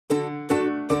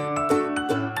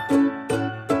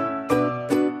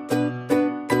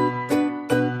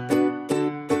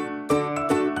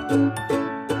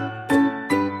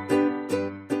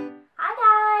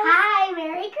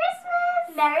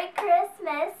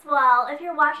Well, if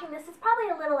you're watching this, it's probably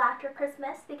a little after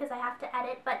Christmas because I have to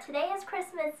edit, but today is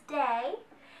Christmas Day,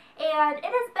 and it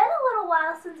has been a little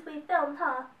while since we filmed,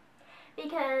 huh?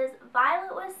 Because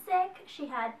Violet was sick, she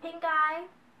had pink eye,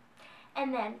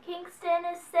 and then Kingston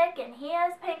is sick and he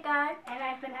has pink eye. And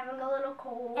I've been having a little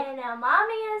cold. And now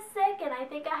Mommy is sick and I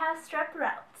think I have strep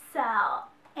throat, so.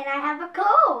 And I have a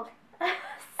cold.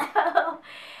 So,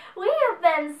 we have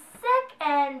been sick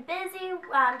and busy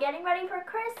getting ready for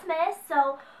Christmas,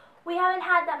 so we haven't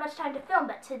had that much time to film,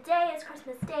 but today is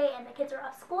Christmas Day and the kids are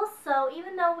off school, so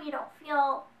even though we don't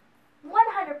feel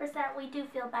 100%, we do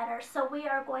feel better, so we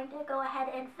are going to go ahead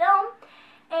and film,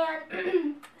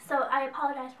 and so I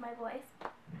apologize for my voice.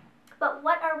 But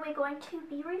what are we going to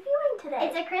be reviewing today?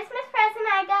 It's a Christmas present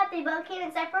I got. They both came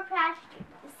in separate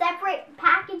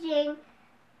packaging.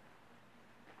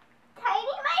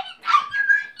 Tinymite and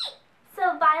Dynamite!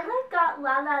 So Violet got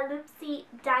Lalaloopsy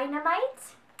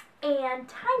Dynamite and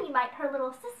Tinymite, her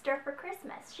little sister, for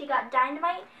Christmas. She got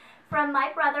Dynamite from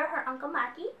my brother, her Uncle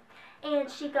Mackie, and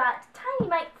she got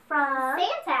Tinymite from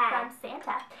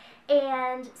Santa.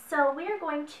 And so we are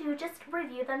going to just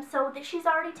review them. So that she's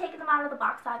already taken them out of the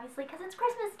box, obviously, because it's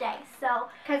Christmas Day. So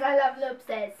because I love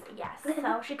loopses. Yes,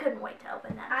 so she couldn't wait to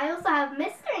open them. I also have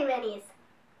mystery minis.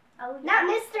 Oh, yeah. Not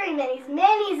mystery minis.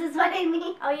 Minis is what I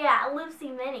mean. Oh yeah,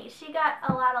 Loopsy Mini. She got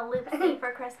a lot of Loopsy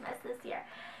for Christmas this year.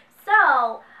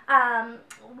 So,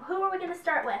 who are we going to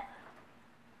start with?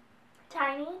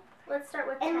 Tiny? Let's start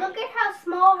with Tiny. And look at how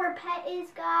small her pet is,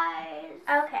 guys.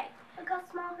 Okay. Look how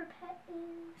small her pet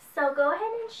is. So go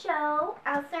ahead and show.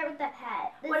 I'll start with the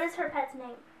pet. What is her pet's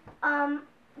name?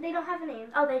 They don't have a name.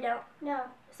 Oh, they don't? No.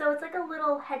 So it's like a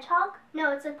little hedgehog?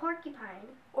 No, it's a porcupine.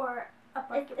 Or a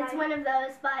porcupine? It's one of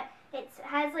those, but it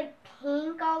has like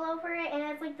pink all over it, and it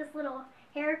has like this little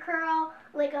hair curl,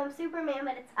 like Superman,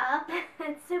 but it's up.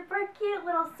 It's super cute,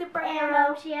 little superhero.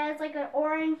 And she has like an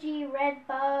orangey red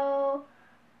bow.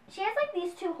 She has like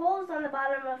these two holes on the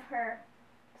bottom of her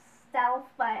self,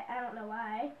 but I don't know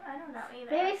why. I don't know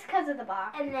either. Maybe it's because of the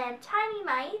box. And then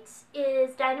Tinymite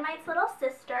is Dynamite's little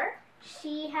sister.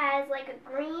 She has like a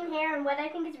green hair, and what I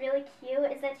think is really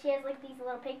cute is that she has like these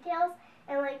little pigtails,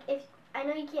 and like if I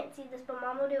know you can't see this, but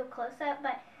Mom will do a close-up,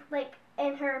 but like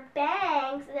in her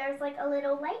bangs there's like a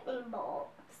little lightning bolt.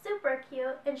 Super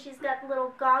cute, and she's got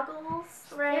little goggles,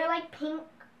 right? They're like pink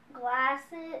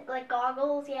glasses, like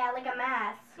goggles, yeah, like a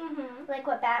mask. Like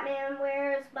what Batman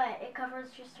wears, but it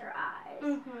covers just her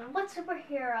eyes. What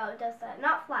superhero does that?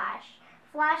 Not Flash.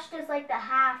 Flash does like the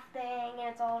half thing, and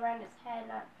it's all around his head,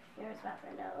 not yours, about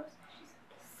her nose.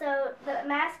 So the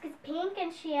mask is pink,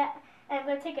 and and I'm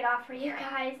going to take it off for you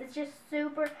guys. It's just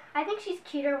super, I think she's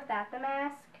cuter without the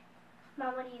mask.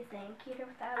 Mom, what do you think? Cuter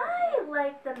without it? I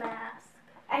like the mask.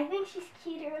 I think she's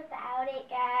cuter without it,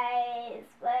 guys.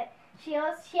 But she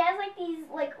has like these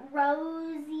like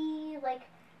rosy, like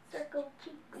circle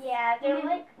cheeks. Yeah, they're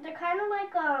they're kind of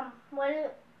like what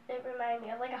it reminded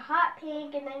me of, like a hot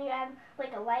pink, and then you add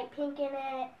like a light pink in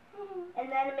it, and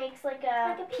then it makes like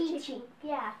a peachy.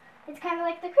 Yeah, it's kind of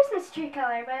like the Christmas tree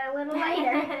color, but a little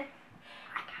lighter.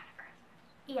 I got a Christmas.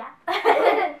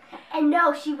 Yeah. And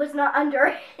no, she was not under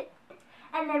it.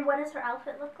 And then what does her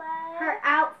outfit look like? Her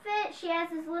outfit, she has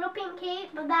this little pink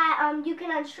cape that you can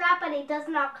unstrap, but it does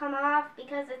not come off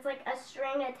because it's like a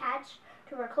string attached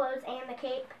to her clothes and the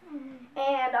cape.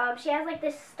 And she has like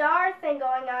this star thing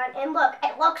going on, and look,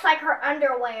 it looks like her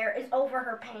underwear is over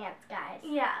her pants, guys.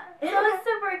 Yeah. So it's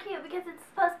super cute because it's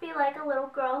supposed to be like a little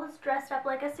girl who's dressed up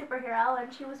like a superhero,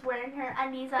 and she was wearing her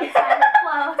undies outside her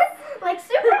clothes. Like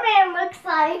Superman looks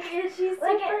like. And she's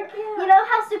super cute. You know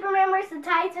how Superman wears the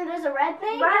tights and there's a red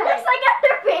thing? Right. It looks like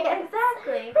underpants.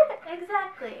 Exactly.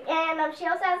 Exactly. And she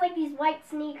also has like these white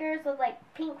sneakers with like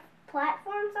pink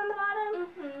platforms on the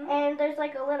bottom, and there's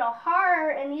like a little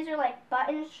heart, and these are like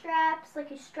button straps, like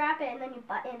you strap it and then you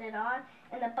button it on,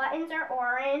 and the buttons are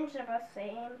orange. They're both the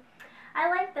same. I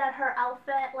like that her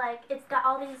outfit, like, it's got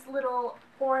all these little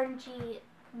orangey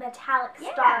metallic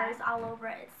stars all over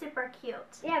it. It's super cute.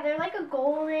 Yeah, they're like a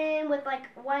golden with like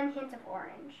one hint of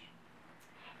orange.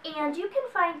 And you can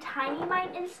find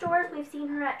Tinymite in stores. We've seen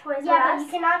her at Toys R Us. Yeah, but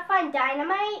you cannot find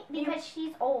Dynamite because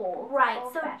she's old. Right.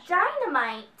 So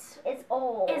Dynamite is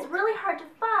old. Is really hard to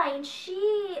find.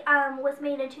 She was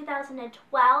made in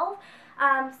 2012.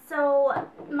 So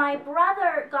my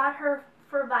brother got her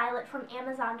for Violet from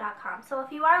Amazon.com. So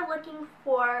if you are looking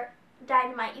for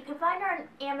Dynamite, you can find her on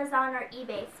Amazon or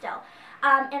eBay still.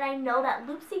 And I know that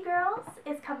Loopsy Girls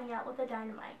is coming out with a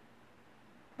Dynamite.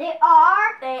 They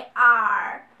are? They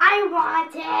are. I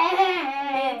want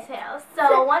it. Me too.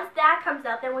 So once that comes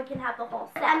out, then we can have the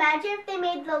whole set. Imagine if they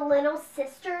made the little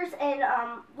sisters in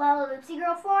Lalaloopsy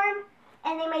girl form,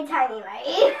 and they made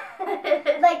Tinymite.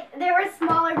 Like, there were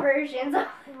smaller versions.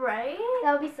 Right?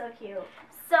 That would be so cute.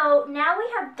 So now we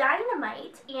have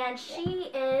Dynamite, and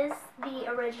she is the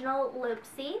original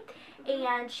Loopsy,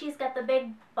 and she's got the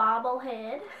big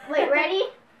bobblehead. Wait, ready?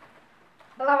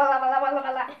 Blah, blah, blah, blah,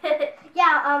 blah, blah.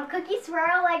 Yeah, Cookie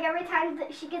Swirl, like every time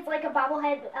she gets like a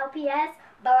bobblehead LPS,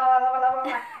 blah, blah, blah,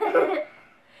 blah, blah, blah.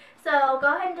 So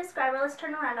go ahead and describe her. Let's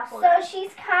turn around. So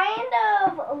she's kind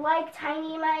of like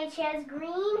Tinymite. She has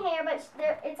green hair, but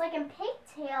it's like in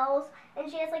pigtails, and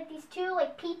she has like these two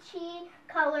like peachy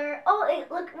color. Oh, it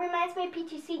reminds me of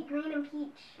Peachy Sweet, green and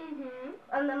peach.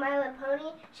 On the My Little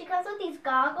Pony. She comes with these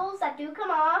goggles that do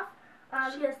come off.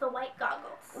 She has the white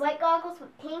goggles. White goggles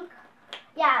with pink.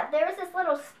 Yeah, there was this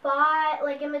little spot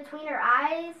like in between her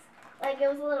eyes, like it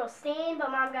was a little stain, but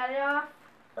Mom got it off.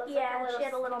 Yeah, she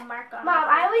had a little mark on Mom, her.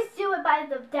 I always do it by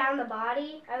down the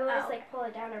body. I always like pull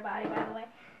it down her body, by the way.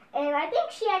 And I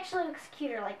think she actually looks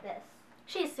cuter like this.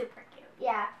 She's super cute.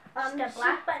 Yeah. She's got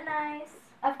black button eyes.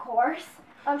 Of course.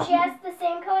 She has the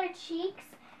same colored cheeks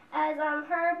as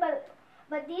her,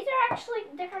 but these are actually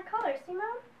different colors. See,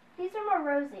 Mom? These are more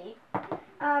rosy.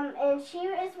 And she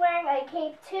is wearing a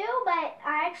cape too, but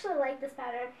I actually like this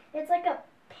pattern. It's like a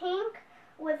pink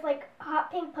with like hot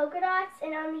pink polka dots,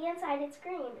 and on the inside it's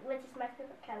green, which is my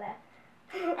favorite color.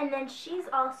 And then she's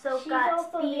also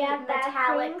got the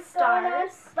metallic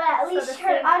stars. stars. But at least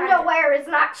her underwear is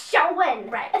not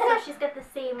showing. Right, so she's got the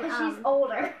same, because she's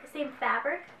older. Same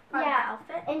fabric on the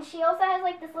outfit. And she also has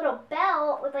like this little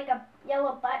belt with like a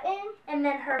yellow button. And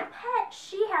then her pet,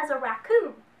 she has a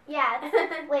raccoon. Yeah,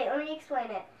 wait, let me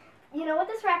explain it. You know what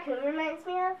this raccoon reminds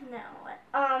me of? No, what?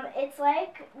 It's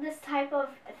like this type of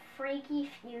freaky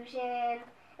fusion.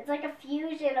 It's like a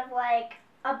fusion of like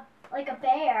a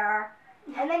bear,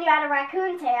 and then you add a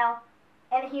raccoon tail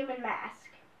and a human mask.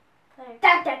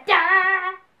 Da da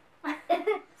da!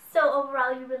 So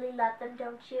overall, you really love them,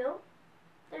 don't you?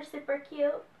 They're super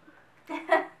cute.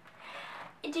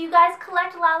 Do you guys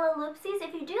collect Lalaloopsies?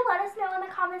 If you do, let us know in the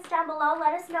comments down below.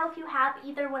 Let us know if you have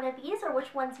either one of these or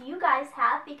which ones you guys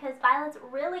have, because Violet's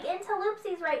really into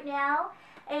Loopsies right now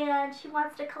and she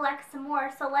wants to collect some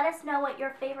more, so let us know what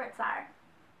your favorites are.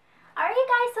 Alright you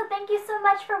guys, so thank you so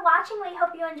much for watching. We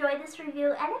hope you enjoyed this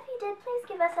review, and if you did, please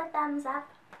give us a thumbs up.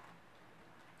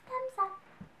 Thumbs up.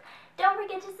 Don't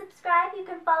forget to subscribe. You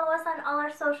can follow us on all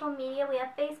our social media. We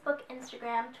have Facebook,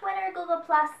 Instagram, Twitter, Google+,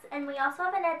 and we also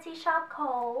have an Etsy shop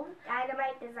called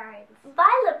Dynamite Designs.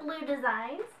 Violet Blue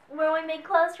Designs, where we make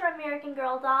clothes for American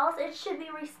Girl dolls. It should be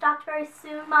restocked very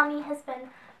soon. Mommy has been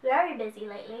very busy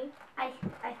lately. I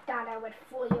thought I would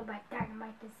fool you by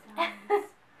Dynamite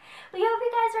Designs. We hope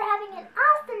you guys are having an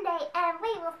awesome day, and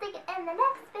we will see you in the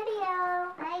next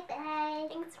video. Bye-bye.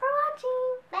 Thanks for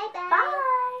watching. Bye-bye.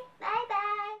 Bye.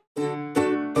 Bye-bye.